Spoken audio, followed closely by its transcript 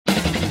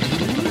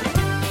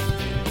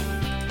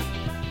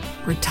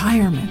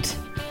Retirement.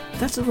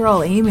 That's what we're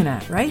all aiming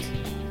at, right?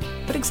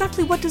 But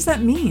exactly what does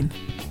that mean?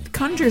 It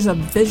conjures up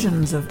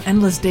visions of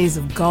endless days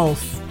of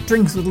golf,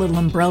 drinks with little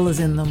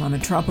umbrellas in them on a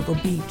tropical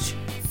beach,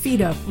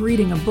 feet up,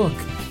 reading a book.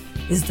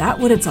 Is that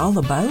what it's all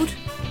about?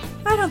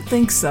 I don't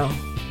think so.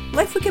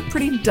 Life would get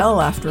pretty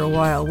dull after a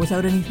while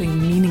without anything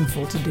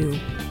meaningful to do,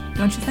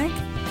 don't you think?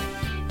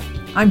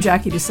 I'm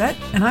Jackie Doucette,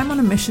 and I'm on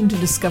a mission to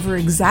discover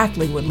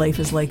exactly what life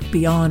is like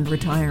beyond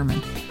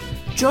retirement.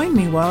 Join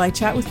me while I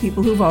chat with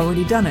people who've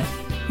already done it,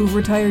 who've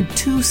retired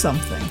to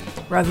something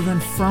rather than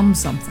from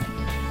something.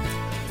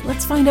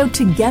 Let's find out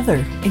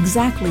together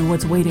exactly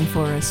what's waiting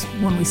for us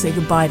when we say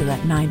goodbye to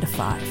that 9 to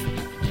 5.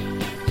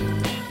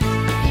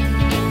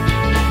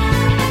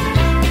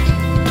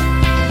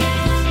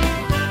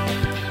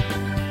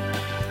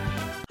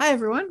 Hi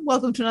everyone,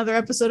 welcome to another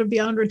episode of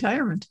Beyond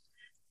Retirement.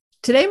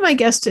 Today my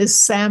guest is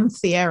Sam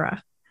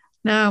Thiera.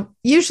 Now,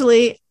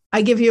 usually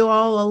I give you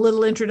all a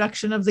little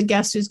introduction of the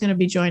guest who's going to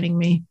be joining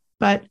me,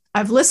 but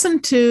I've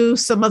listened to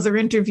some other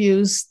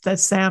interviews that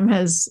Sam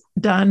has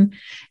done,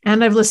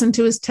 and I've listened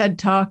to his TED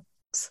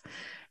Talks,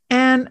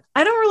 and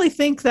I don't really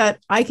think that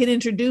I can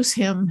introduce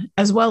him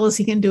as well as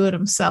he can do it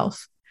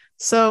himself.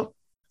 So,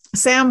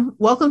 Sam,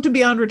 welcome to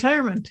Beyond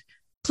Retirement.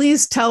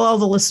 Please tell all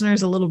the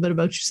listeners a little bit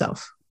about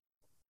yourself.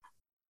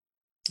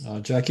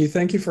 Jackie,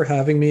 thank you for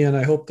having me, and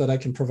I hope that I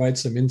can provide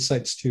some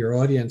insights to your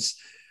audience.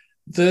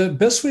 The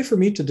best way for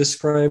me to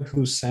describe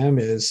who Sam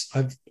is,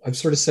 I've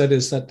sort of said,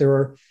 is that there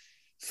are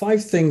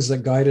 5 things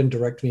that guide and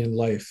direct me in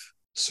life: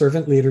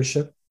 servant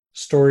leadership,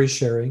 story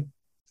sharing,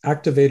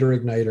 activator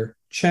igniter,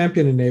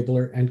 champion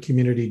enabler, and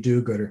community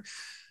do-gooder.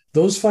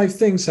 Those 5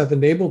 things have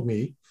enabled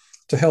me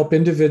to help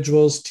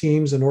individuals,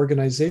 teams, and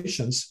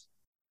organizations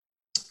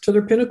to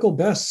their pinnacle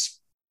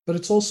bests, but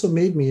it's also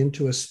made me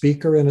into a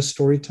speaker and a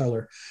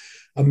storyteller,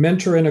 a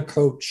mentor and a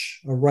coach,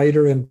 a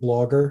writer and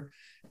blogger,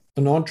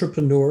 an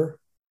entrepreneur,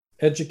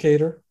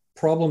 educator,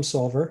 problem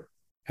solver,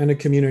 and a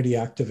community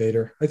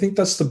activator. I think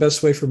that's the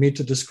best way for me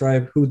to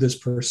describe who this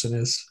person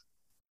is.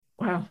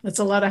 Wow, that's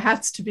a lot of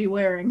hats to be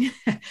wearing.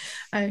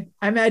 I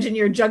imagine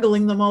you're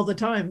juggling them all the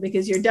time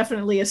because you're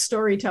definitely a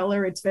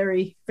storyteller. It's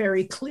very,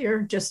 very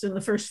clear just in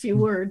the first few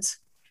words.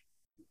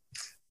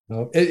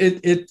 I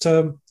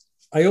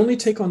only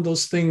take on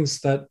those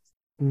things that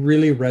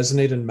really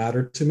resonate and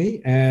matter to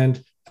me.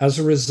 And as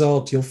a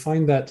result, you'll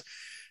find that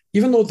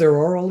even though there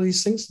are all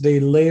these things, they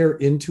layer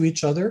into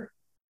each other.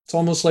 It's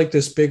almost like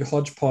this big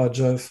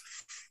hodgepodge of,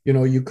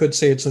 you could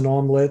say it's an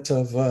omelet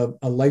of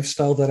a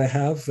lifestyle that I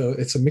have.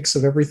 It's a mix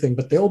of everything,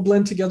 but they all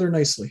blend together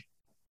nicely.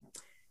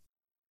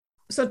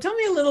 So tell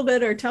me a little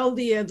bit, or tell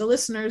the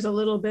listeners a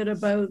little bit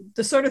about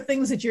the sort of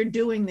things that you're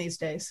doing these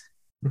days.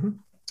 Mm-hmm.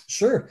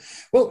 Sure.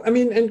 Well,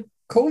 and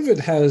COVID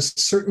has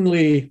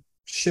certainly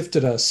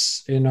shifted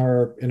us in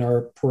our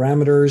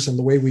parameters and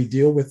the way we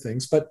deal with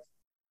things. But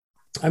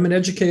I'm an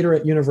educator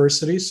at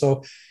university,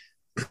 so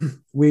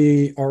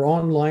we are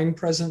online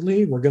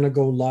presently. We're going to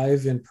go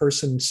live in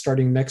person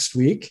starting next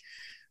week.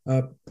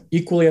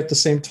 Equally at the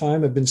same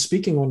time, I've been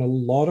speaking on a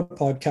lot of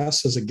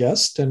podcasts as a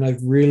guest, and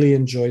I've really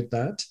enjoyed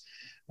that.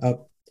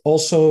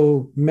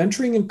 Also,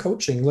 mentoring and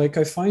coaching. Like,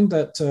 I find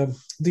that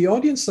the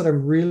audience that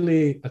I'm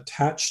really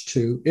attached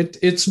to,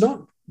 it's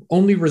not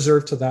only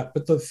reserved to that,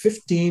 but the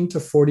 15 to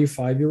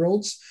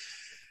 45-year-olds,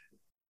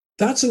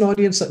 that's an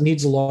audience that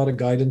needs a lot of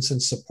guidance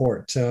and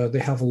support. They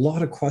have a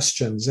lot of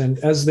questions. And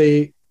as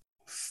they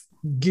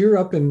gear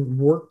up and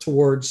work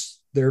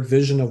towards their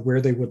vision of where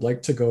they would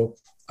like to go,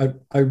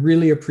 I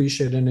really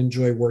appreciate and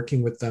enjoy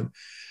working with them.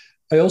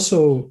 I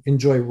also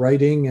enjoy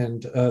writing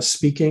and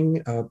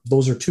speaking.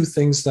 Those are 2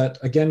 things that,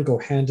 again, go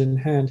hand in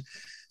hand.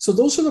 So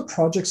those are the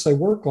projects I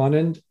work on.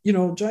 And,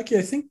 Jackie,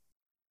 I think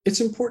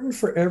it's important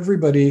for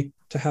everybody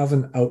to have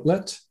an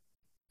outlet.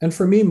 And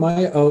for me,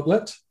 my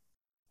outlet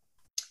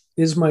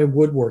is my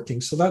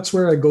woodworking. So that's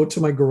where I go to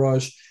my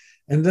garage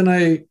and then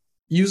I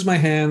use my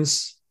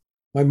hands.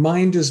 My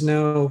mind is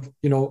now,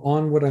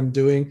 on what I'm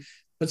doing.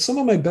 But some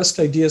of my best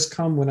ideas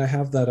come when I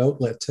have that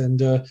outlet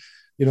and,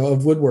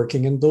 of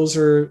woodworking. And those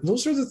are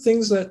the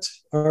things that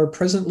are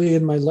presently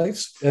in my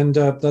life and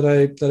that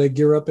I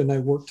gear up and I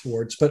work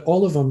towards. But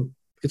all of them,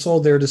 it's all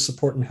there to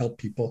support and help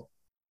people.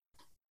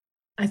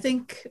 I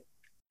think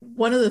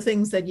one of the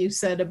things that you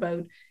said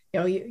about,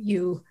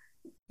 you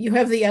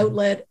have the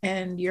outlet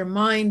and your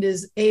mind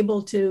is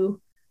able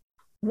to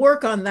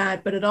work on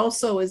that, but it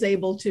also is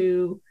able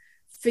to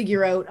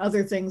figure out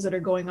other things that are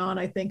going on,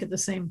 I think, at the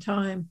same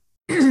time.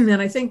 And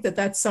I think that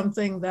that's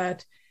something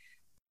that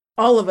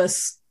all of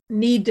us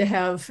need to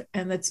have.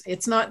 And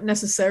it's not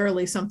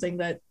necessarily something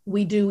that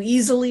we do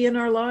easily in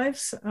our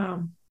lives,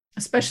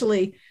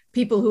 especially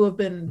people who have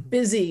been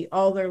busy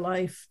all their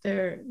life.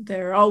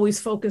 They're always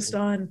focused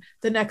on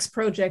the next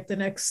project, the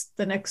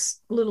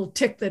next little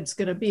tick that's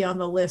going to be on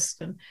the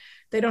list, and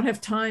they don't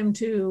have time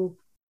to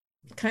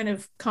kind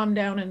of calm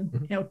down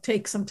and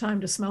take some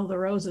time to smell the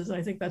roses.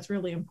 I think that's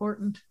really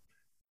important.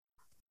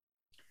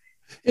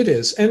 It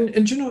is.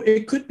 And you know,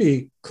 it could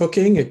be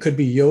cooking, it could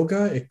be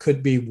yoga, it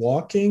could be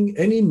walking,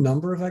 any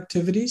number of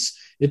activities.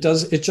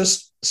 It's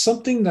just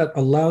something that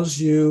allows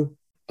you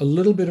a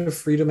little bit of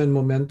freedom and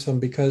momentum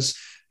because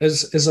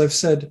as I've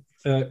said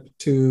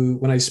to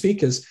when I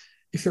speak is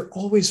if you're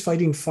always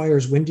fighting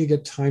fires, when do you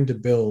get time to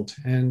build?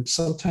 And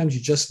sometimes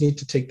you just need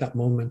to take that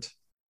moment.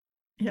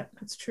 Yeah,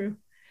 that's true.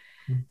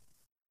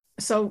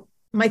 So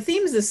my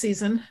themes this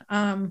season,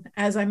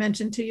 as I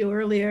mentioned to you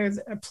earlier,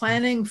 are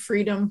planning,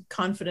 freedom,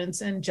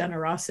 confidence, and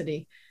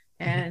generosity.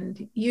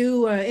 And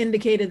you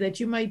indicated that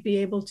you might be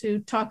able to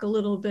talk a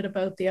little bit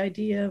about the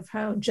idea of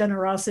how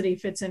generosity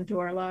fits into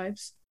our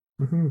lives.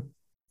 Mm-hmm.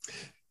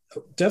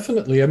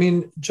 Definitely. I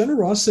mean,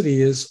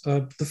 generosity is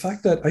the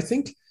fact that I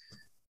think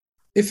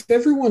if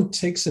everyone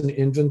takes an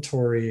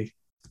inventory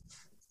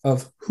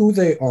of who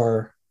they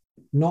are,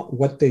 not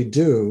what they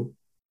do,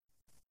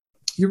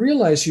 you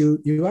realize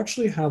you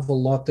actually have a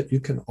lot that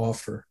you can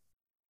offer.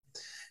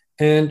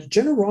 And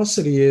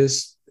generosity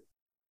is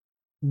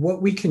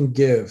what we can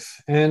give.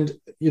 And,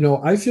 you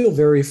know, I feel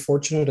very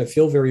fortunate. I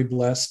feel very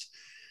blessed.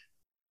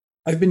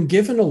 I've been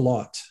given a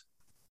lot,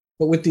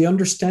 but with the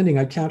understanding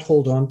I can't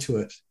hold on to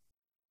it.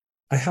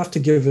 I have to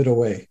give it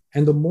away.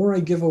 And the more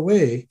I give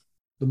away,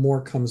 the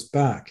more comes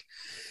back.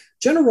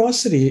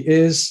 Generosity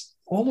is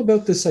all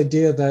about this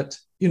idea that,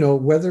 you know,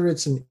 whether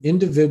it's an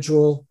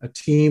individual, a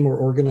team, or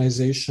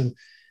organization,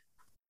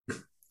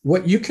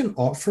 what you can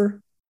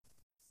offer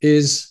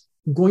is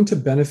going to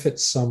benefit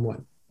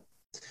someone.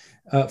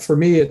 For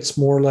me, it's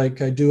more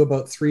like I do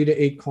about 3 to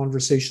 8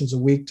 conversations a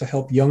week to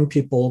help young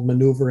people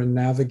maneuver and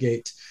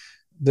navigate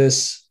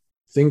this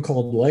thing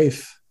called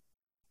life.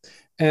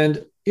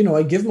 And, you know,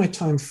 I give my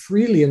time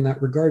freely in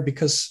that regard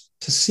because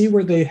to see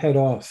where they head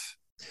off,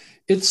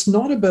 it's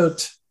not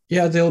about,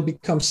 yeah, they'll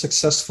become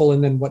successful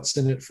and then what's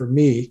in it for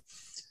me.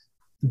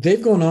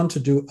 They've gone on to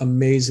do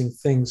amazing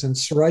things. And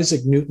Sir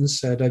Isaac Newton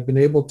said, I've been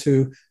able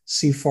to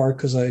see far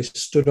because I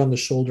stood on the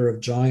shoulder of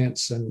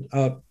giants. And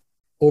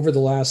over the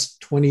last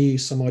 20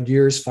 some odd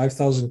years,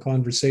 5,000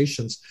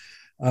 conversations,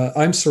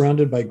 I'm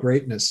surrounded by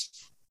greatness.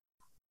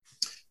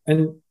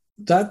 And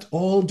that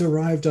all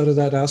derived out of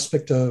that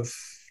aspect of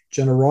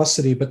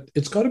generosity, but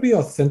it's got to be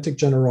authentic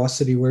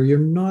generosity where you're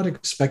not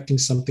expecting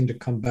something to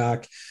come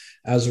back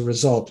as a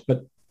result.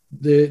 But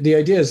the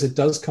idea is it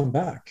does come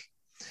back.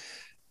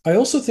 I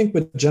also think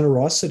with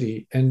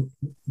generosity and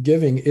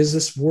giving is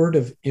this word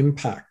of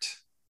impact.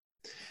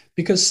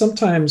 Because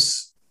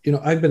sometimes, you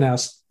know, I've been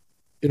asked,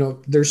 you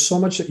know, there's so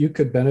much that you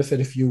could benefit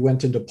if you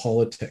went into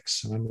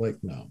politics. And I'm like,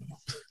 no.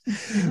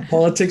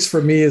 Politics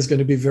for me is going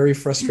to be very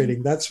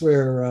frustrating. That's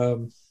where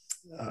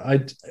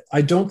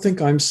I don't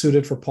think I'm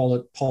suited for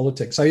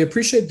politics. I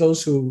appreciate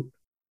those who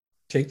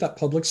take that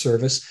public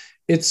service.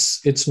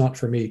 It's not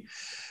for me.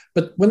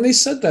 But when they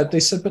said that,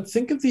 they said, but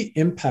think of the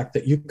impact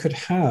that you could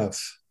have.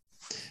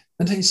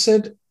 And I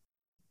said,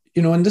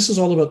 you know, and this is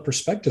all about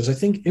perspectives. I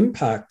think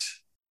impact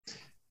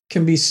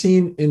can be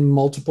seen in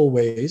multiple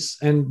ways.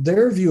 And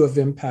their view of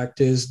impact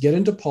is get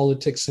into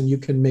politics and you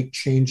can make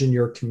change in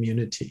your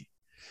community.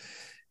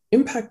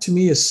 Impact to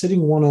me is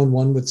sitting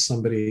one-on-one with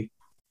somebody,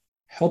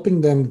 helping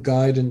them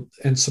guide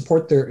and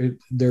support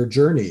their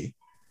journey.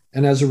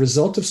 And as a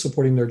result of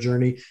supporting their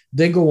journey,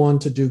 they go on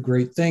to do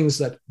great things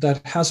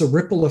that has a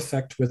ripple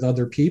effect with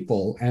other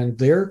people and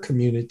their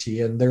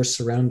community and their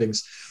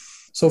surroundings.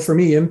 So for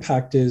me,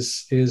 impact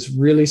is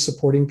really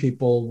supporting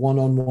people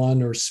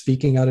one-on-one or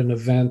speaking at an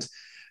event.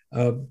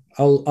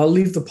 I'll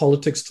leave the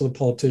politics to the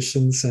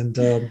politicians, and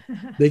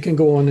they can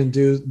go on and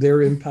do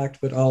their impact,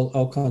 but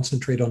I'll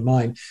concentrate on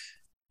mine.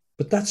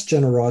 But that's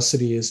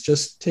generosity, is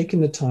just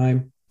taking the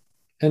time.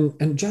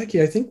 And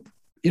Jackie, I think,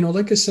 you know,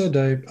 like I said,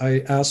 I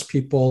ask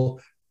people,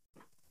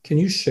 can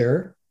you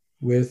share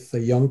with a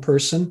young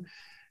person?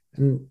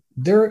 And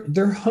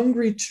they're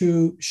hungry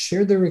to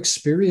share their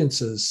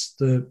experiences,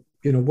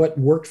 what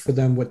worked for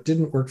them, what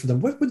didn't work for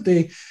them, what would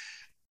they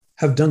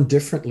have done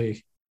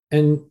differently?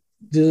 And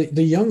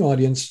the young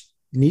audience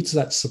needs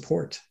that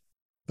support,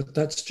 but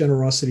that's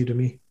generosity to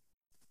me.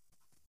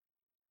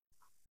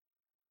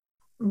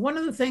 One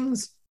of the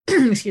things,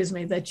 excuse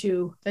me, that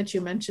you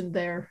mentioned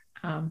there,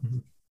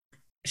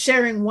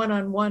 sharing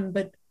one-on-one,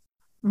 but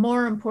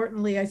more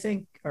importantly, I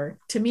think, or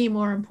to me,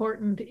 more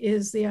important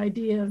is the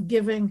idea of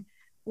giving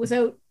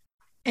without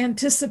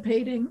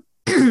anticipating,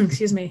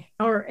 excuse me,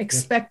 or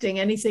expecting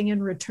anything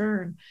in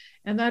return.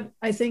 And that,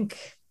 I think,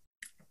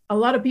 a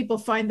lot of people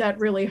find that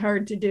really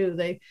hard to do.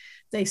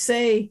 They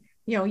say,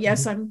 you know,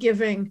 yes, I'm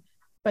giving,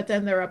 but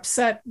then they're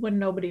upset when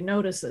nobody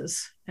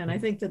notices. And I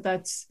think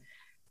that's,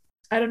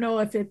 I don't know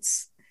if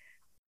it's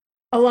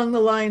along the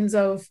lines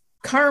of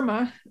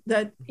karma,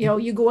 that, you know,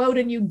 you go out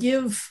and you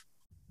give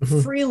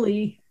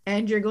freely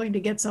and you're going to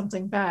get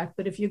something back.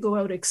 But if you go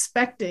out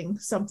expecting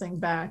something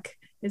back,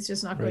 it's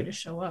just not going to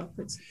show up.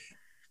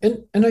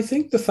 And I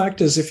think the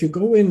fact is, if you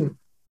go in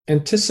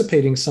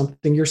anticipating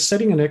something, you're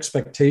setting an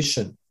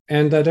expectation.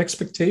 And that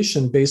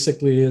expectation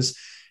basically is,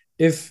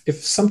 if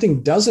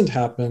something doesn't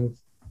happen,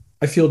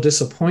 I feel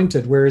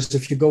disappointed. Whereas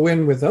if you go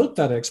in without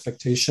that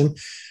expectation,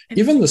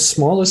 even the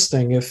smallest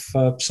thing, if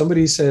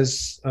somebody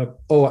says,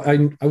 oh,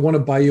 I want to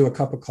buy you a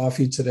cup of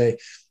coffee today,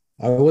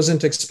 I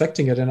wasn't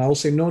expecting it. And I'll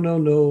say, no, no,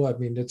 no. I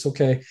mean, it's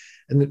okay.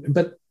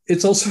 But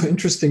it's also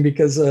interesting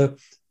because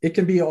it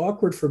can be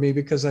awkward for me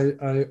because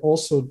I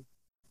also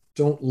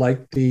don't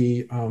like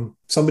the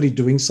somebody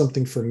doing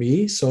something for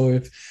me. So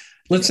if,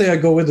 let's say I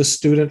go with a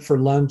student for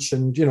lunch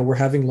and, we're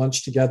having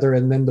lunch together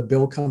and then the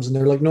bill comes and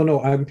they're like, no,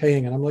 no, I'm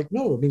paying. And I'm like,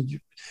 no, I mean,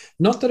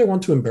 not that I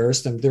want to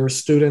embarrass them. They're a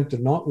student, they're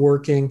not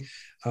working.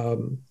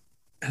 And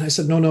I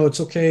said, no, no,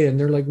 it's okay. And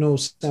they're like, no,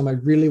 Sam, I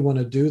really want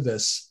to do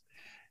this.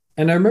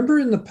 And I remember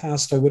in the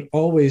past, I would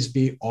always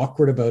be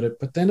awkward about it.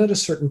 But then at a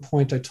certain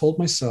point, I told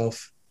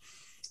myself,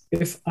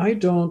 if I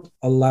don't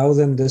allow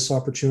them this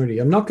opportunity,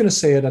 I'm not going to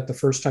say it at the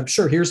first time.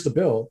 Sure, here's the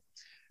bill.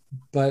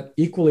 But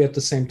equally at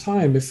the same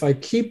time, if I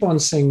keep on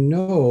saying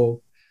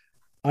no,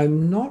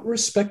 I'm not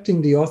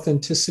respecting the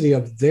authenticity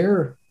of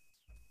their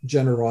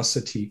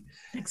generosity.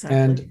 Exactly.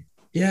 And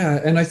yeah,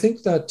 and I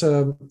think that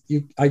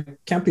I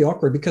can't be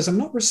awkward because I'm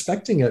not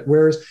respecting it.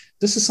 Whereas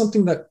this is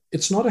something that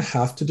it's not a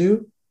have to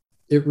do.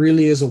 It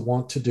really is a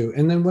want to do.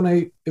 And then when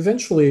I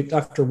eventually,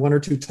 after one or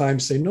two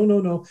times, say, no, no,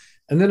 no.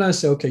 And then I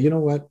say, okay, you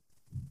know what?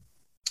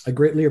 I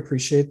greatly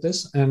appreciate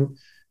this and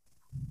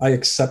I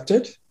accept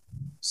it.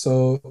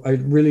 So I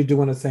really do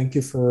want to thank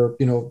you for,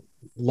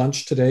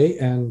 lunch today.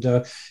 And,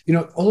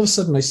 all of a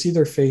sudden I see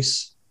their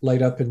face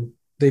light up and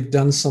they've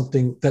done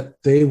something that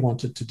they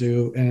wanted to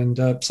do.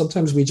 And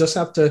sometimes we just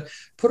have to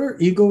put our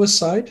ego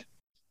aside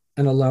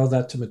and allow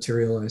that to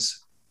materialize.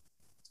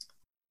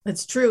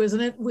 That's true,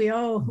 isn't it? We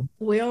all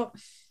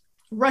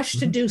rush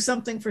to do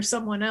something for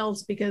someone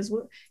else because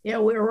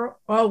we're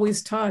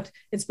always taught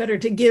it's better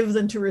to give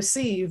than to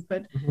receive,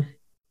 but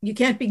you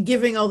can't be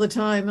giving all the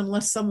time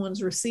unless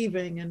someone's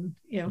receiving, and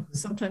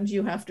sometimes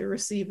you have to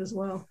receive as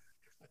well.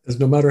 Because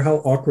no matter how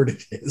awkward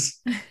it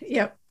is.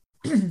 Yep.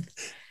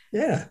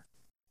 Yeah.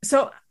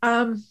 So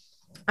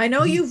I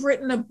know you've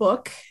written a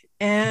book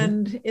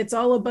and it's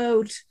all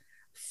about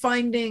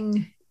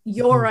finding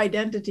your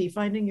identity,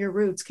 finding your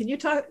roots. Can you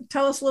tell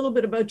us a little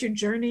bit about your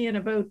journey and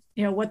about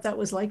what that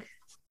was like?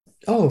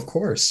 Oh, of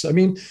course. I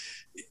mean,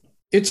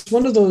 it's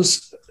one of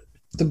those,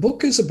 the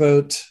book is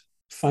about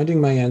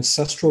finding my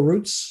ancestral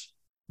roots,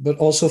 but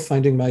also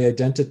finding my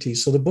identity.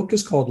 So the book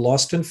is called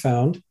Lost and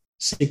Found,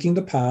 Seeking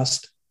the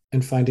Past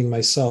and Finding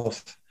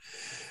Myself.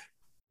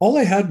 All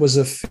I had was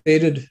a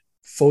faded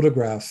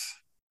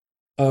photograph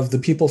of the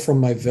people from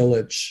my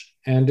village.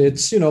 And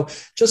it's,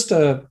 just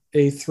a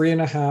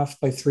 3.5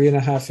 by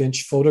 3.5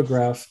 inch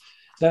photograph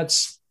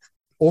that's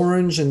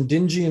orange and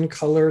dingy in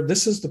color.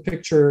 This is the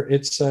picture.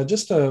 It's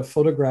just a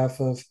photograph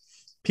of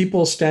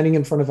people standing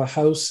in front of a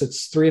house.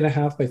 It's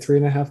 3.5 by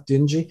 3.5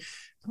 dingy.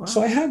 Wow.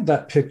 So I had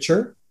that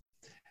picture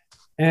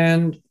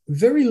and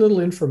very little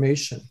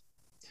information.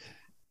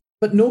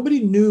 But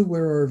nobody knew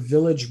where our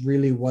village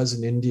really was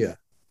in India.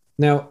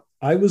 Now,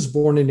 I was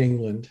born in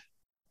England,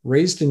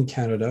 raised in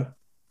Canada.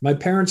 My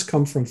parents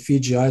come from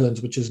Fiji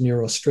Islands, which is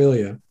near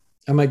Australia,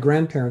 and my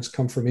grandparents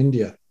come from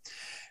India.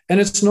 And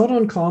it's not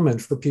uncommon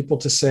for people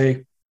to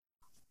say,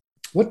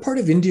 what part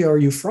of India are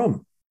you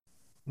from?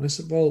 And I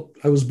said, well,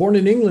 I was born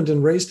in England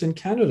and raised in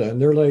Canada.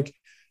 And they're like,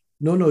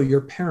 no, no,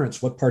 your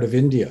parents, what part of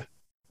India?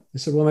 I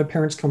said, well, my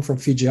parents come from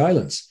Fiji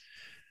Islands.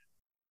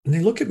 And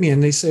they look at me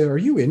and they say, are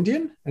you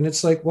Indian? And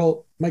it's like,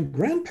 well, my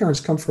grandparents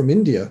come from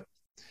India.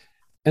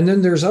 And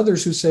then there's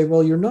others who say,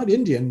 well, you're not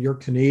Indian, you're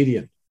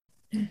Canadian.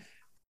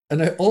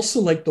 And I also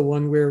like the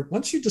one where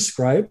once you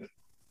describe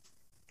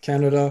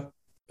Britain,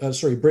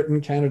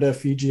 Canada,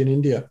 Fiji, and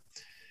India,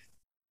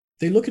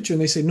 they look at you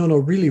and they say, no, no,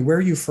 really, where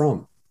are you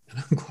from? And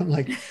I'm going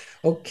like,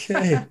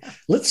 okay,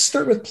 let's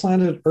start with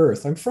planet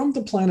Earth. I'm from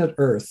the planet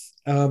Earth.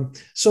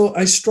 So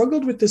I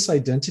struggled with this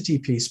identity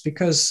piece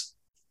because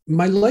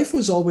my life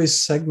was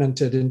always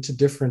segmented into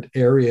different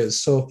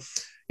areas. So,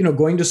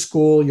 going to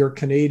school, you're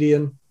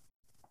Canadian.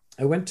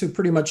 I went to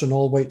pretty much an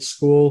all-white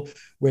school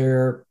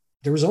where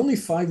there was only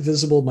 5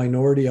 visible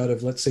minority out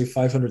of, let's say,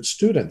 500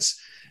 students.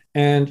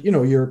 And,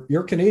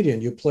 you're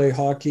Canadian, you play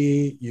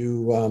hockey,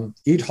 you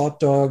eat hot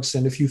dogs.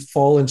 And if you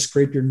fall and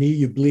scrape your knee,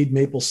 you bleed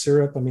maple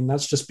syrup. I mean,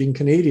 that's just being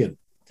Canadian.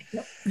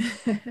 Yep.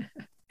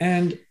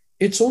 And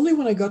it's only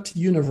when I got to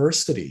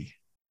university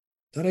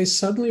that I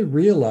suddenly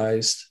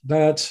realized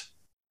that,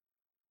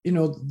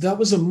 that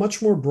was a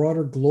much more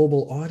broader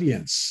global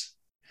audience.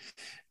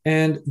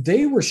 And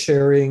they were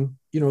sharing,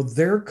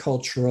 their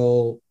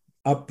cultural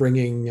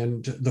upbringing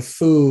and the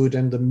food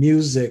and the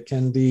music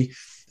and the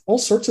all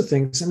sorts of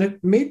things. And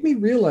it made me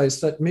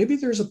realize that maybe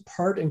there's a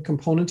part and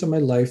component of my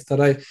life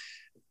that I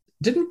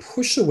didn't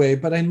push away,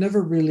 but I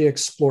never really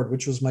explored,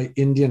 which was my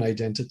Indian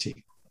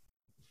identity.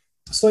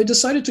 So I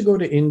decided to go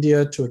to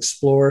India to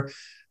explore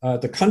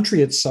the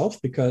country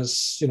itself,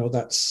 because,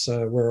 that's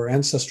where our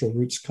ancestral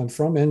roots come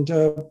from. And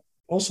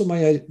also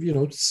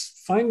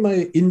find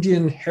my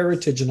Indian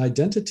heritage and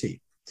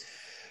identity.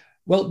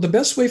 Well, the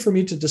best way for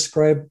me to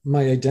describe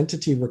my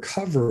identity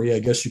recovery, I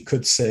guess you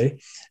could say,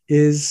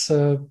 is,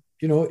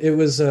 it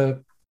was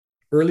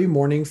early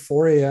morning,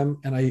 4 a.m.,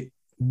 and I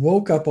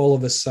woke up all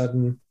of a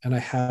sudden and I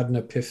had an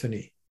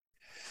epiphany.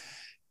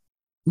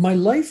 My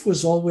life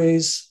was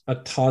always a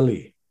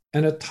thali,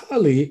 and a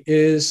thali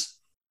is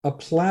a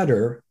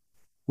platter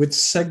with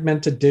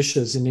segmented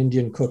dishes in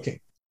Indian cooking.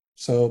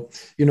 So,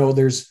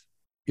 there's,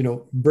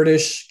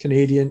 British,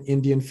 Canadian,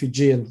 Indian,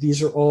 Fijian.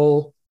 These are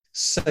all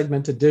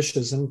segmented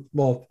dishes. And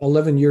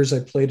 11 years I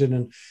played in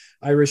an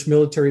Irish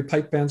military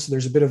pipe band. So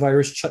there's a bit of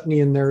Irish chutney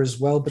in there as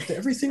well, but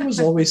everything was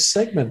always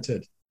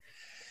segmented.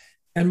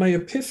 And my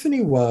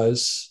epiphany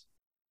was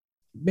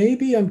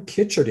maybe I'm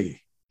khichdi.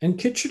 And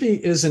khichdi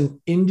is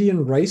an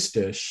Indian rice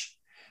dish,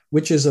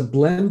 which is a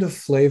blend of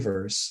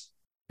flavors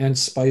and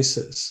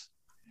spices.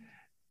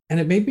 And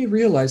it made me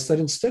realize that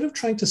instead of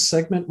trying to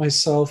segment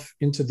myself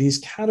into these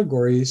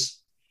categories,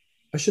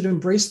 I should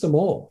embrace them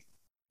all.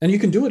 And you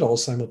can do it all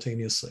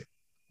simultaneously.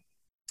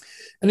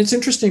 And it's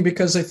interesting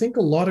because I think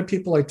a lot of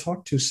people I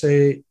talk to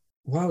say,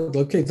 wow,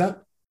 okay,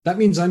 that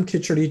means I'm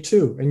khichdi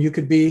too. And you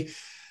could be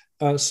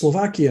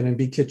Slovakian and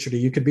be khichdi.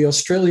 You could be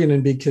Australian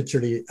and be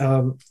khichdi.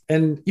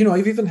 And,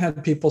 I've even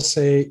had people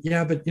say,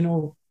 yeah, but,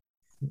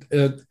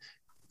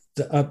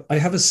 I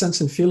have a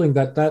sense and feeling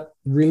that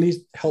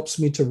really helps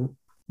me to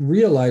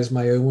realize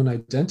my own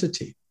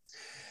identity.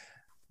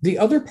 The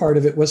other part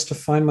of it was to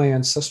find my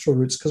ancestral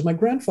roots, because my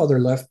grandfather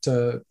left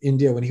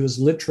India when he was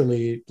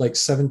literally like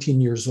 17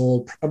 years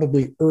old,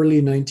 probably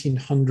early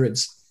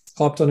 1900s,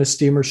 hopped on a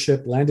steamer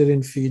ship, landed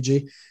in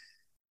Fiji.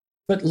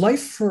 But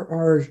life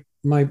for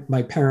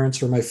my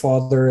parents or my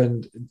father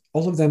and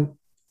all of them,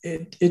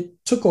 it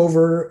took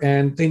over,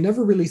 and they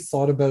never really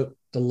thought about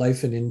the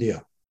life in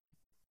India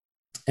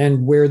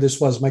and where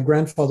this was. My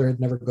grandfather had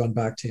never gone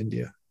back to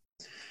India.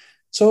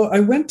 So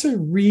I went to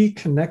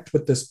reconnect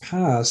with this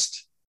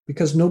past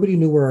because nobody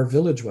knew where our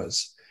village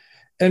was.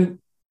 And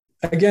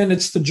again,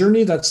 it's the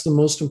journey that's the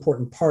most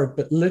important part,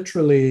 but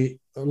literally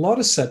a lot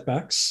of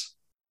setbacks.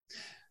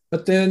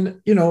 But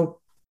then,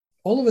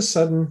 all of a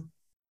sudden,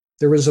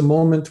 there was a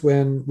moment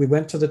when we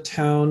went to the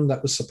town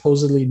that was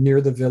supposedly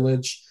near the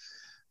village,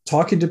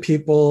 talking to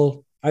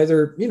people.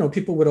 Either,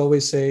 people would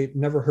always say,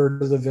 never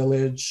heard of the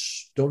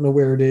village, don't know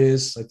where it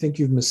is, I think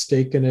you've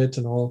mistaken it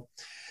and all.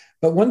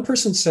 But one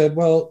person said,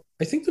 well,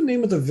 I think the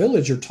name of the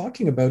village you're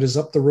talking about is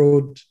up the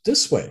road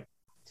this way.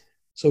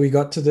 So we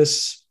got to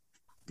this,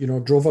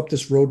 drove up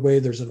this roadway.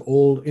 There's an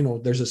old,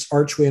 there's this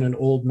archway and an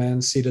old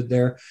man seated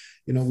there.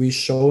 We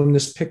show him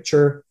this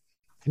picture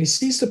and he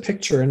sees the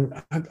picture.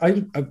 And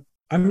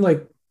I'm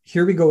like,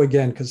 here we go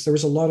again, because there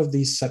was a lot of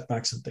these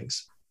setbacks and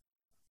things.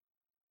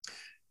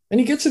 And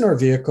he gets in our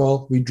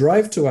vehicle. We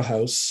drive to a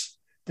house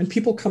and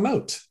people come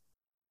out.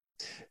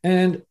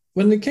 And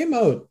when they came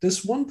out,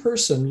 this one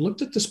person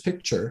looked at this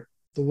picture,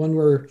 the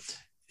one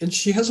and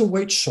she has a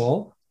white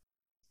shawl,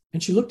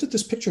 and she looked at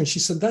this picture and she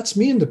said, that's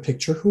me in the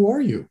picture. Who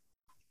are you?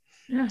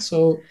 Yeah.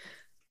 So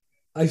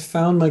I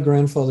found my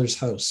grandfather's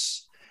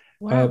house.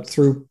 Wow.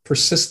 Through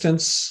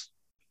persistence,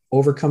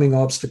 overcoming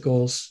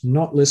obstacles,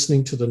 not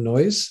listening to the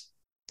noise.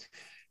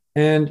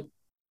 And,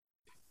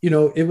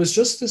 it was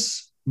just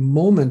this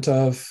moment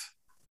of,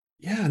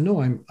 yeah,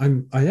 no,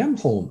 I am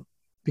home,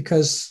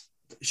 because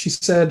she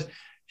said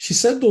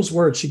those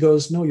words. She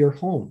goes, no, you're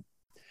home.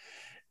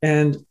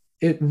 And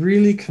it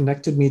really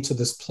connected me to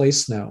this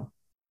place now.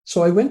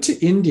 So I went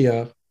to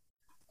India,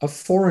 a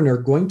foreigner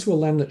going to a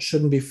land that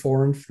shouldn't be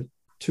foreign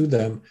to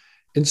them,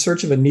 in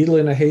search of a needle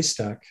in a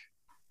haystack,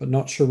 but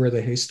not sure where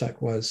the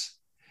haystack was.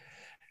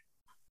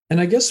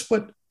 And I guess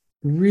what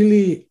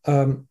really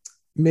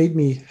made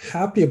me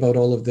happy about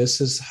all of this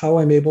is how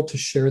I'm able to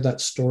share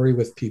that story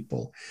with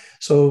people.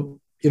 So,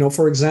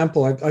 for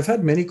example, I've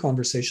had many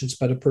conversations,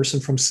 but a person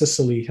from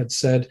Sicily had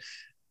said,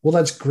 well,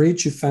 that's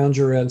great, you found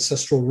your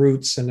ancestral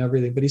roots and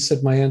everything. But he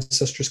said, my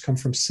ancestors come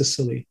from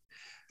Sicily.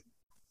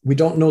 We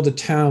don't know the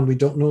town. We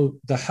don't know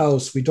the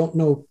house. We don't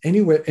know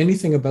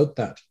anything about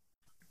that.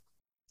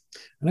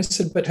 And I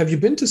said, but have you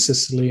been to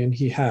Sicily? And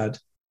he had.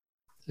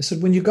 I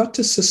said, when you got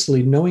to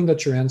Sicily, knowing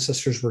that your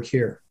ancestors were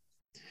here,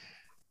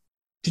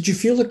 did you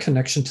feel a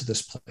connection to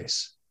this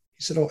place?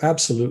 He said, oh,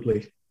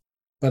 absolutely.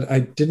 But I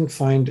didn't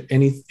find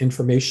any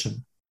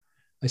information.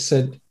 I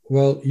said,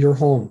 well, you're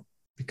home,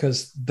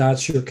 because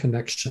that's your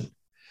connection.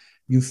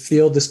 You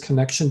feel this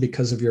connection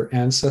because of your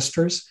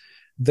ancestors.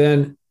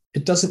 Then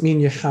it doesn't mean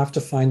you have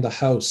to find the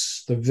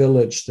house, the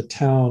village, the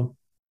town.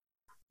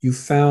 You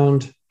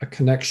found a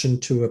connection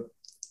to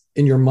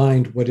in your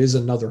mind, what is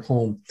another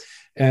home.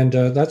 And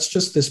that's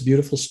just this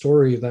beautiful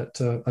story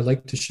that I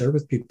like to share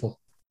with people.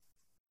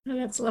 Oh,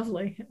 that's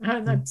lovely.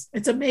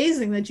 It's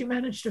amazing that you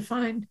managed to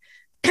find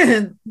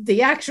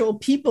the actual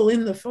people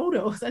in the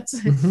photo. That's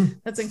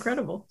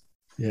incredible.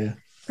 Yeah.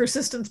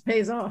 Persistence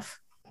pays off.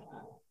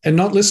 And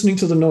not listening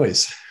to the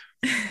noise.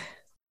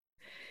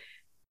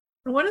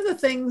 One of the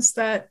things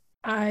that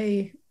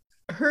I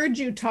heard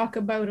you talk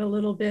about a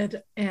little bit,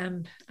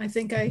 and I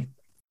think I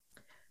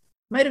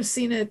might have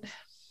seen it,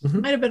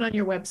 might have been on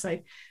your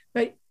website,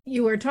 but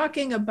you were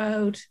talking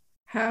about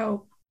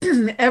how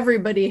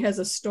everybody has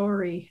a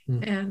story,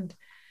 and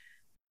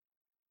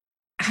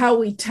how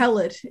we tell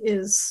it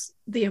is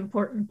the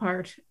important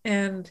part.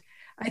 And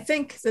I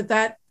think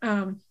that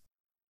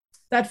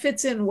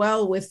fits in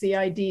well with the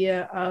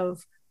idea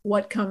of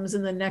what comes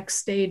in the next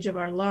stage of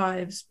our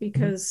lives,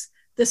 because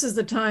this is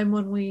the time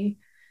when we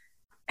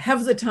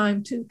have the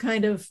time to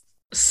kind of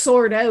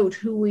sort out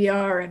who we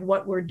are and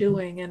what we're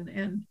doing,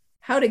 and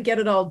how to get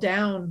it all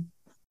down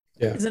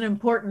is an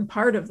important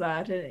part of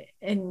that.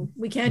 And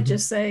we can't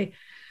just say,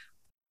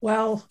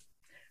 well,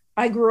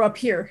 I grew up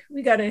here.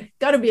 We got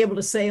to be able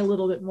to say a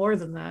little bit more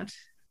than that.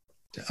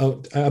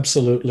 Oh,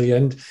 absolutely.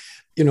 And,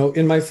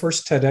 in my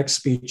first TEDx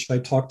speech, I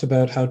talked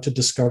about how to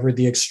discover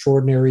the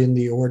extraordinary in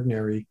the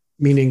ordinary,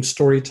 meaning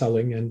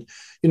storytelling. And,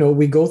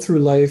 we go through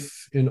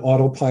life in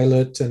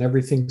autopilot and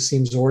everything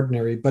seems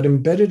ordinary, but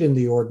embedded in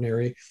the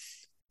ordinary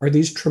are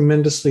these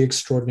tremendously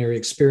extraordinary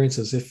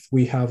experiences if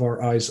we have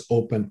our eyes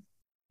open.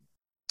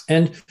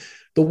 And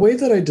the way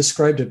that I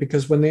described it,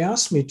 because when they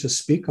asked me to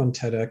speak on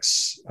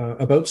TEDx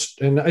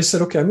and I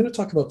said, okay, I'm going to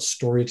talk about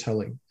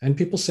storytelling. And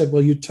people said,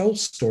 well, you tell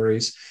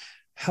stories.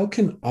 How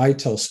can I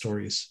tell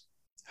stories?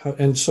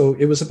 And so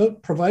it was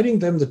about providing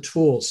them the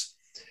tools.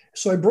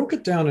 So I broke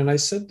it down and I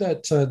said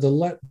that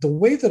the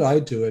way that I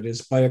do it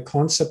is by a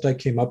concept I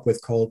came up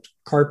with called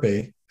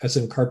carpe, as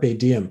in carpe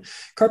diem.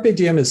 Carpe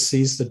diem is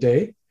seize the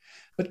day,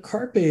 but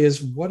carpe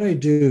is what I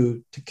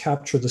do to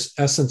capture the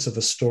essence of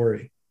a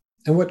story.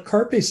 And what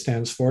carpe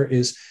stands for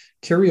is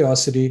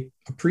curiosity,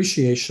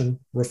 appreciation,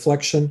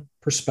 reflection,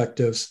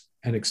 perspectives,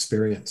 and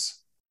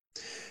experience.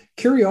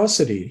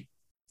 Curiosity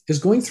is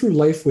going through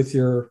life with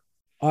your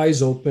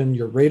eyes open,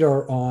 your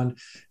radar on,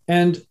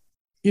 and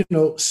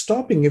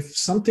stopping if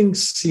something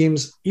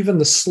seems even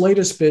the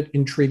slightest bit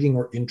intriguing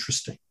or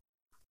interesting.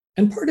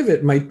 And part of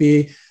it might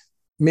be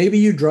maybe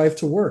you drive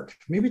to work,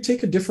 maybe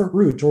take a different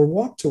route or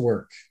walk to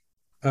work.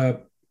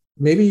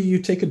 Maybe you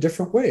take a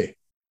different way.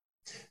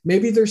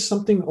 Maybe there's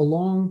something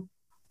along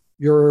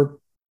your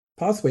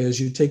pathway as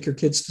you take your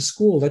kids to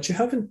school that you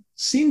haven't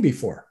seen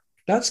before.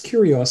 That's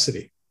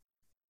curiosity.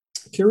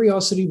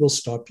 Curiosity will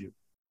stop you.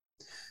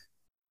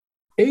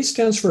 A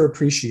stands for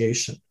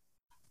appreciation.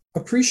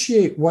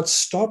 Appreciate what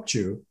stopped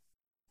you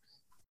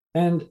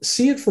and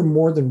see it for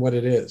more than what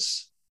it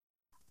is.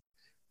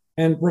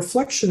 And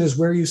reflection is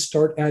where you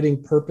start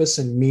adding purpose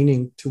and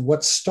meaning to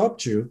what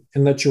stopped you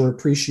and that you're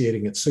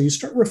appreciating it. So you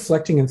start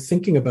reflecting and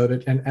thinking about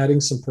it and adding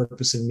some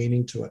purpose and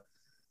meaning to it.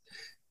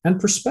 And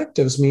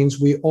perspectives means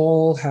we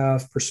all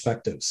have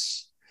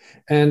perspectives.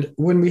 And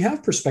when we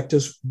have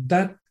perspectives,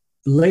 that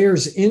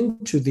layers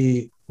into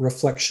the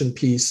reflection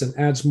piece and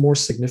adds more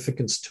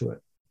significance to it.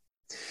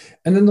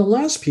 And then the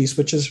last piece,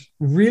 which is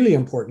really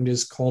important,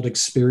 is called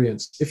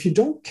experience. If you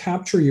don't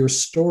capture your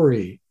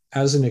story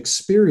as an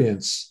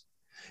experience,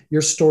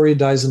 your story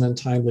dies an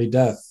untimely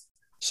death.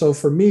 So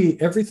for me,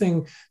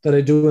 everything that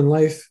I do in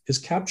life is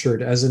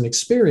captured as an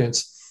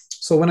experience.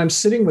 So when I'm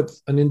sitting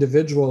with an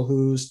individual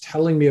who's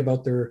telling me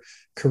about their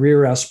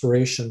career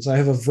aspirations, I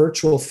have a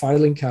virtual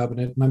filing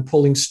cabinet and I'm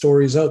pulling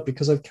stories out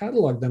because I've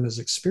cataloged them as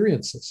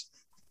experiences.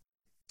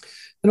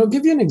 And I'll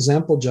give you an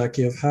example,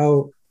 Jackie, of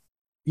how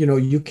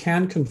you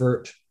can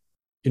convert,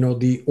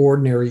 the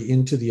ordinary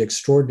into the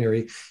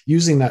extraordinary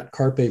using that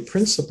carpe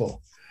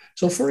principle.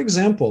 So for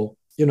example,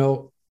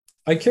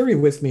 I carry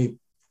with me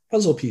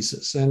puzzle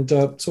pieces. And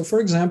so for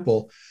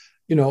example,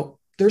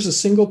 there's a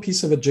single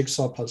piece of a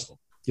jigsaw puzzle,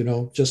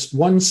 just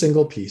one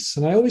single piece.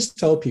 And I always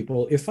tell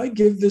people, if I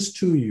give this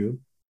to you,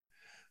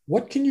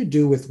 what can you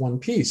do with one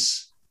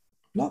piece?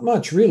 Not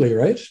much, really,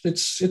 right?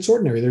 It's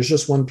ordinary. There's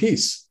just one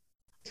piece.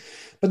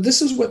 But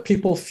this is what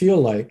people feel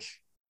like,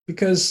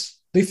 because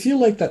they feel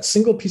like that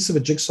single piece of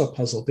a jigsaw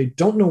puzzle. They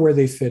don't know where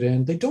they fit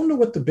in. They don't know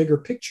what the bigger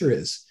picture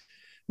is.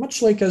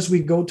 Much like as we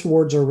go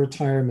towards our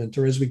retirement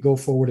or as we go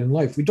forward in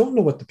life, we don't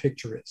know what the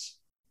picture is.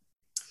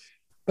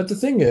 But the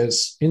thing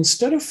is,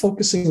 instead of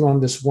focusing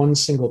on this one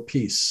single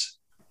piece,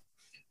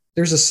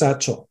 there's a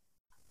satchel.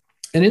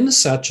 And in the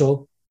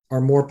satchel are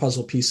more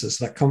puzzle pieces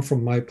that come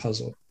from my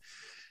puzzle.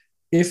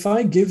 If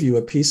I give you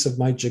a piece of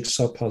my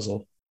jigsaw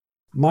puzzle,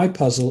 my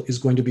puzzle is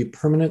going to be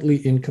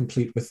permanently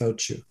incomplete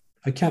without you.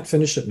 I can't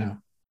finish it now.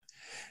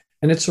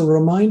 And it's a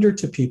reminder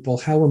to people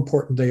how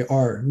important they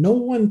are. No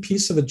one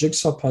piece of a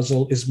jigsaw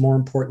puzzle is more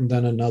important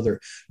than another.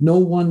 No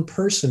one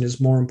person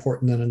is more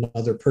important than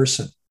another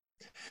person.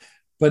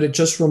 But it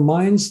just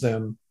reminds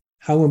them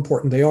how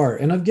important they are.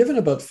 And I've given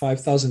about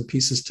 5,000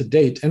 pieces to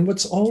date. And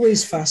what's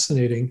always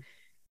fascinating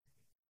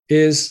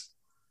is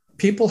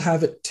people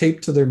have it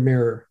taped to their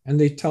mirror and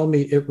they tell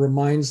me it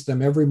reminds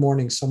them every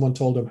morning someone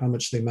told them how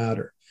much they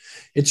matter.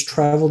 It's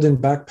traveled in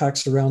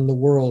backpacks around the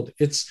world.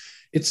 It's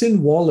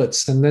in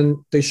wallets, and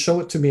then they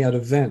show it to me at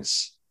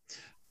events.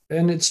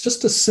 And it's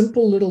just a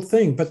simple little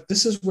thing, but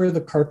this is where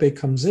the carpe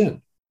comes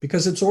in,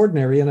 because it's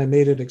ordinary and I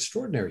made it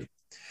extraordinary.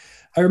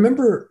 I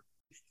remember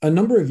a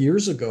number of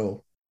years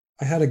ago,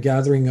 I had a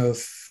gathering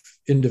of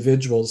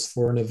individuals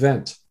for an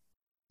event.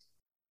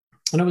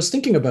 And I was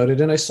thinking about it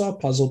and I saw a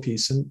puzzle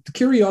piece and the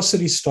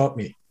curiosity stopped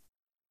me.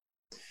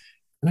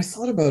 And I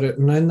thought about it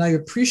and I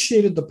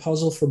appreciated the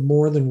puzzle for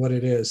more than what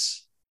it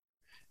is.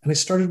 And I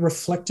started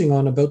reflecting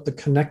on about the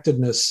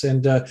connectedness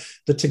and the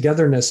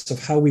togetherness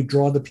of how we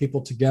draw the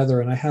people together.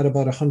 And I had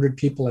about 100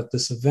 people at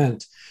this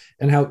event,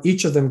 and how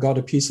each of them got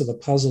a piece of the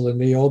puzzle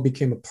and they all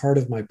became a part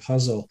of my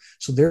puzzle.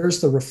 So there's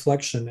the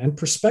reflection. And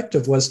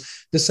perspective was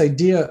this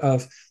idea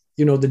of,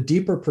 the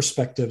deeper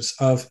perspectives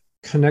of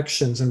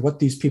connections and what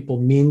these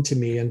people mean to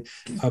me, and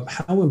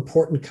how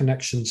important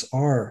connections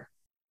are.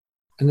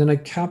 And then I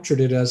captured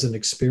it as an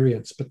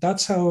experience. But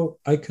that's how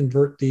I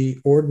convert the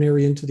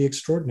ordinary into the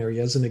extraordinary,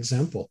 as an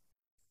example.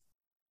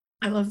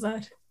 I love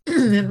that.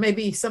 And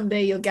maybe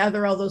someday you'll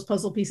gather all those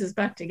puzzle pieces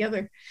back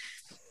together.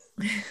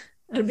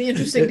 It'd be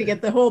interesting to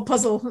get the whole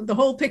puzzle, the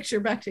whole picture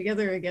back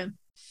together again.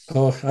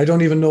 Oh, I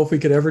don't even know if we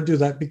could ever do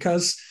that,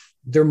 because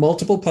there are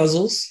multiple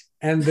puzzles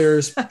and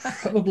there's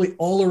probably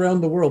all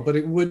around the world, but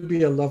it would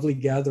be a lovely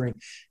gathering.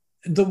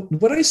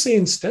 What I say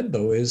instead,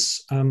 though,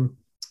 is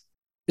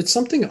it's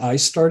something I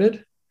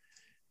started.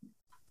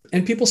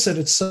 And people said,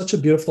 it's such a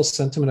beautiful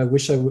sentiment. I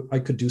wish I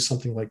could do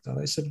something like that.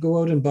 I said,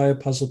 go out and buy a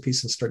puzzle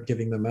piece and start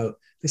giving them out.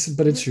 They said,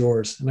 but it's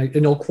yours.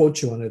 And I'll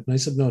quote you on it. And I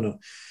said, no.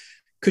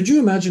 Could you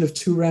imagine if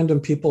two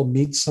random people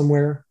meet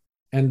somewhere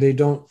and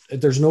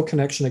there's no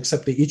connection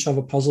except they each have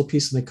a puzzle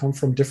piece and they come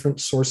from different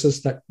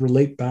sources that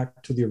relate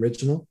back to the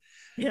original?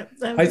 Yeah,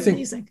 that would be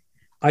amazing.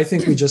 I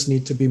think we just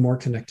need to be more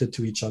connected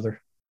to each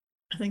other.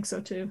 I think so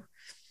too.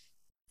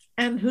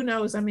 And who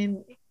knows? I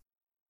mean,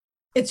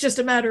 it's just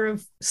a matter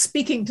of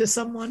speaking to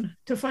someone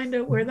to find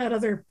out where that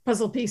other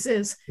puzzle piece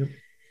is. Yep.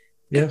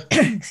 Yeah.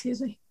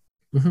 Excuse me.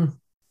 Mm-hmm.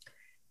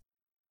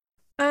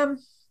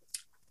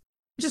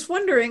 Just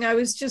wondering, I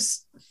was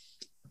just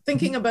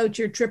thinking about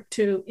your trip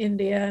to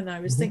India, and I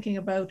was thinking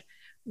about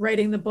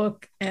writing the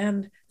book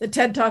and the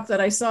TED Talk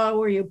that I saw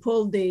where you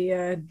pulled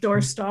the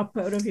doorstop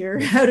out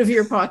of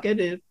your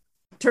pocket,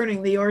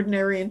 turning the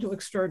ordinary into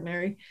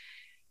extraordinary.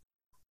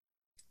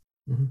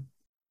 Mm-hmm.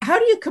 How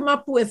do you come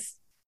up with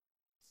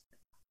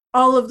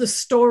all of the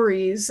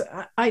stories?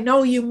 I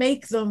know you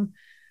make them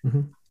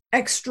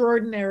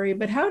extraordinary,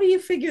 but how do you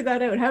figure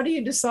that out? How do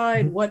you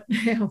decide what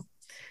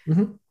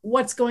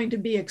what's going to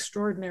be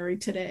extraordinary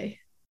today?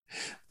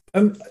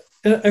 I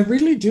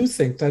really do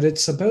think that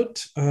it's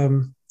about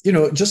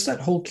just that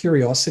whole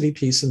curiosity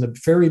piece in the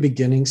very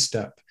beginning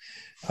step,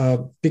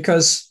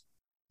 because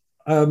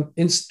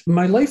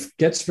my life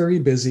gets very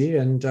busy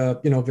and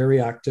very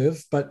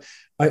active, but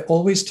I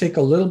always take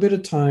a little bit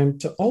of time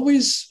to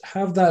always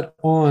have that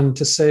on,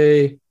 to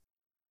say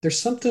there's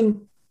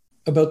something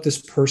about this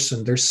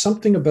person, there's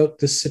something about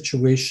this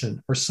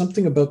situation, or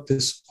something about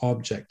this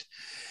object.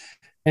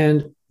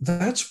 And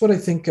that's what I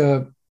think,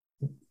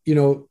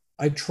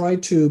 I try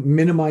to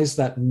minimize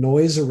that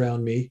noise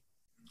around me.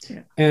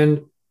 Yeah.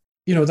 And,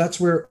 that's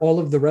where all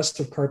of the rest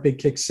of Carpe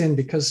kicks in,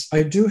 because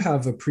I do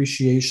have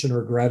appreciation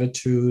or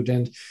gratitude.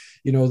 And,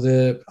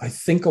 I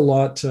think a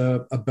lot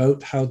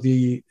about how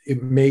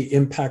it may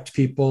impact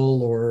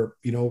people, or,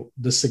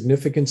 the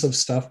significance of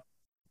stuff.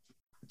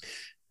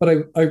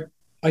 But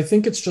I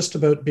think it's just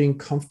about being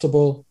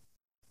comfortable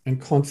and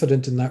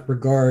confident in that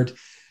regard,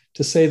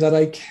 to say that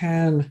I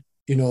can,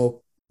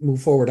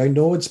 move forward. I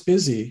know it's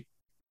busy,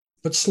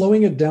 but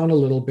slowing it down a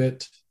little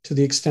bit to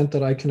the extent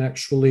that I can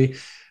actually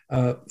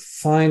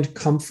find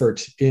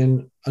comfort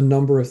in a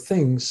number of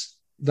things,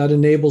 that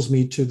enables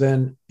me to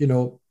then,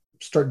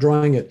 start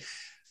drawing it.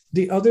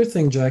 The other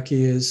thing,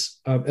 Jackie, is,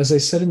 as I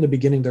said in the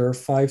beginning, there are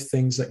 5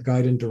 things that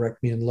guide and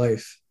direct me in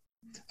life.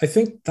 I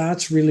think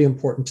that's really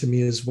important to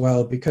me as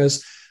well,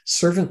 because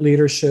servant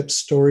leadership,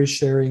 story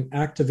sharing,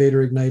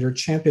 activator, igniter,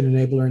 champion,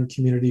 enabler, and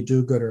community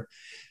do-gooder.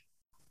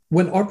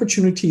 When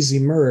opportunities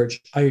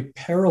emerge, I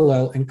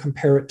parallel and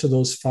compare it to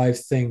those 5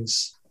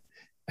 things.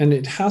 And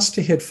it has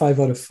to hit 5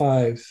 out of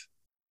 5,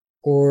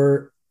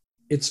 or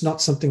it's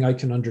not something I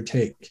can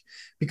undertake.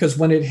 Because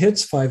when it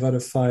hits 5 out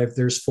of 5,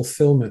 there's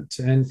fulfillment.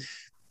 And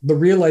the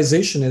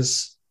realization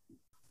is,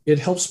 it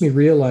helps me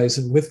realize,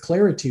 and with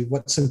clarity,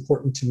 what's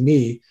important to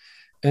me.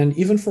 And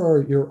even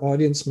for your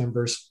audience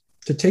members,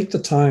 to take the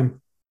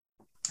time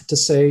to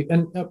say,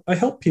 and I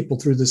help people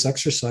through this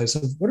exercise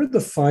of, what are the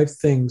 5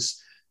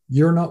 things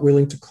you're not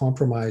willing to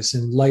compromise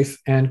in life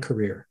and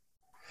career?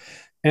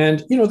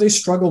 And, they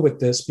struggle with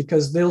this,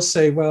 because they'll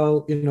say,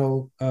 well,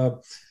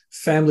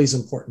 family's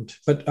important.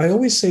 But I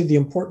always say the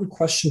important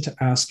question to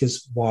ask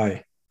is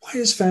why? Why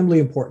is family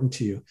important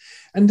to you?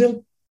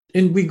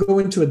 And we go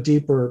into a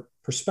deeper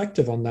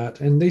perspective on that.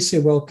 And they say,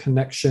 well,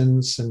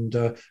 connections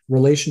and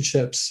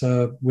relationships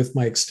with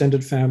my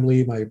extended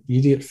family, my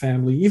immediate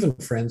family, even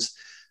friends.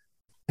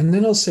 And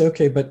then I'll say,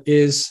 okay, but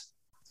is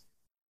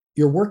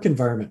your work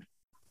environment,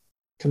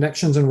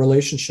 connections and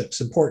relationships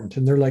important?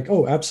 And they're like,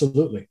 oh,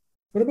 absolutely.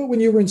 What about when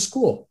you were in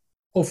school?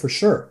 Oh, for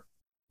sure.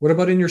 What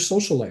about in your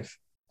social life?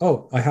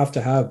 Oh, I have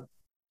to have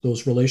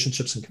those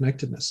relationships and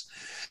connectedness.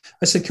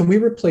 I said, can we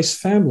replace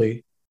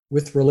family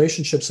with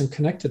relationships and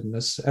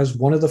connectedness as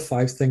one of the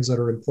 5 things that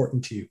are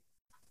important to you?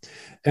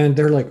 And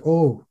they're like,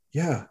 oh,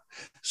 yeah.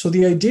 So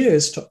the idea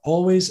is to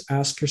always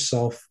ask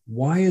yourself,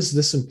 why is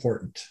this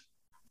important?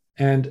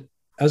 And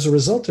as a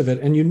result of it,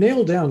 and you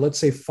nail down, let's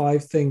say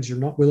 5 things you're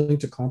not willing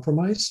to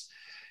compromise,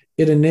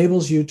 it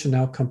enables you to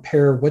now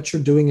compare what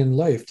you're doing in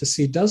life to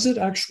see, does it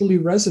actually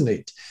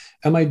resonate?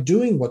 Am I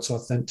doing what's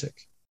authentic?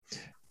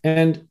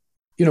 And,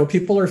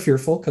 people are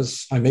fearful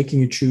because I'm making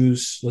you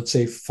choose, let's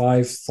say,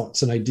 5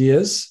 thoughts and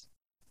ideas.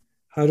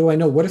 How do I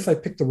know? What if I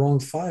pick the wrong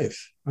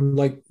 5? I'm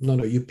like,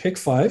 no, you pick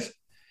 5.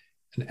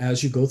 And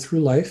as you go through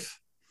life,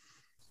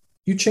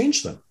 you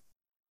change them,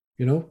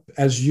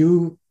 as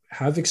you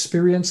have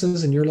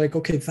experiences and you're like,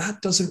 okay,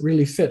 that doesn't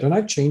really fit. And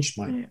I've changed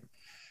mine. Yeah.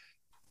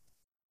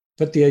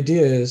 But the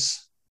idea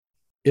is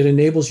it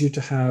enables you to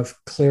have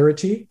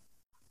clarity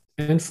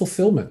and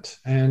fulfillment,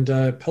 and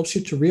helps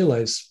you to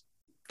realize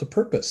the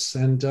purpose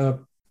and,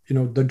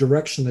 the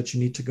direction that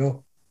you need to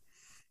go.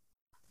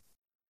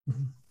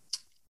 Mm-hmm.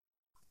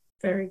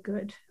 Very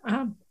good.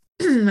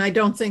 I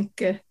don't think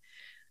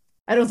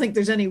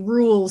there's any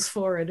rules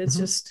for it. It's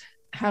just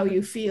how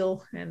you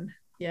feel. And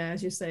yeah,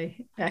 as you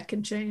say, that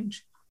can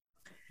change.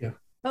 Yeah.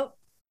 Well,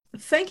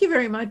 thank you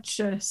very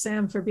much,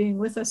 Sam, for being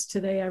with us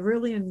today. I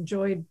really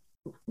enjoyed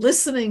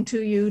listening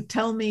to you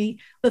tell me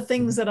the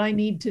things that I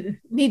need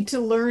to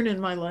learn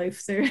in my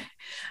life.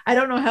 I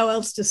don't know how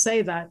else to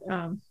say that.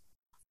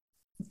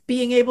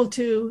 Being able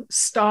to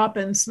stop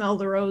and smell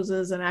the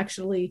roses and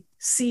actually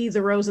see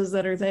the roses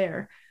that are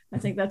there, I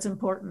think that's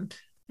important.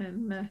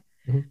 And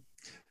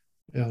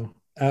yeah,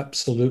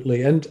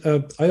 absolutely. And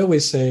I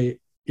always say,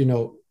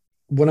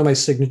 one of my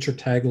signature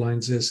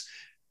taglines is,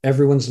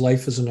 everyone's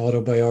life is an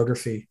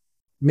autobiography.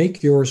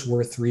 Make yours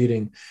worth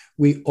reading.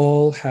 We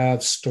all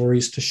have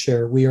stories to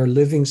share. We are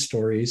living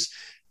stories.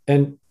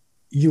 And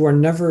you are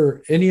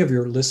never, any of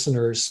your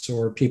listeners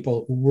or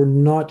people, were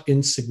not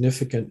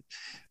insignificant.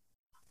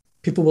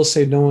 People will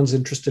say, no one's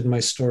interested in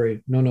my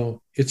story.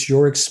 No, it's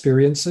your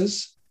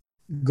experiences.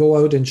 Go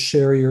out and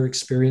share your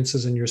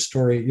experiences and your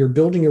story. You're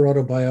building your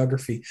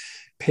autobiography,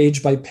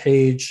 page by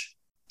page,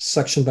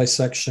 section by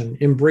section.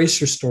 Embrace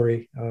your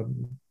story.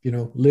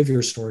 Live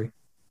your story.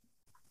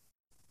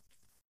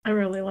 I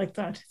really like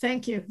that.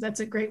 Thank you. That's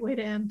a great way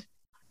to end.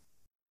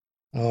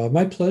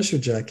 My pleasure,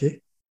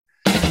 Jackie.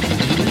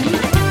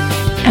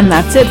 And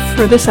that's it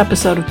for this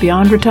episode of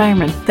Beyond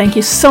Retirement. Thank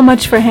you so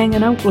much for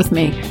hanging out with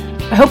me.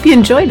 I hope you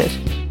enjoyed it.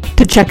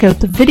 To check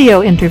out the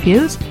video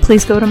interviews,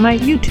 please go to my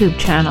YouTube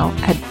channel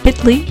at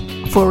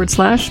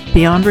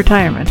bit.ly/Beyond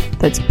Retirement.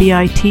 That's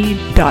bit.ly/Beyond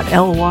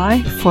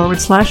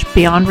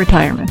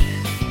Retirement.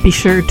 Be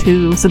sure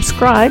to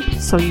subscribe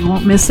so you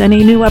won't miss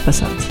any new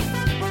episodes.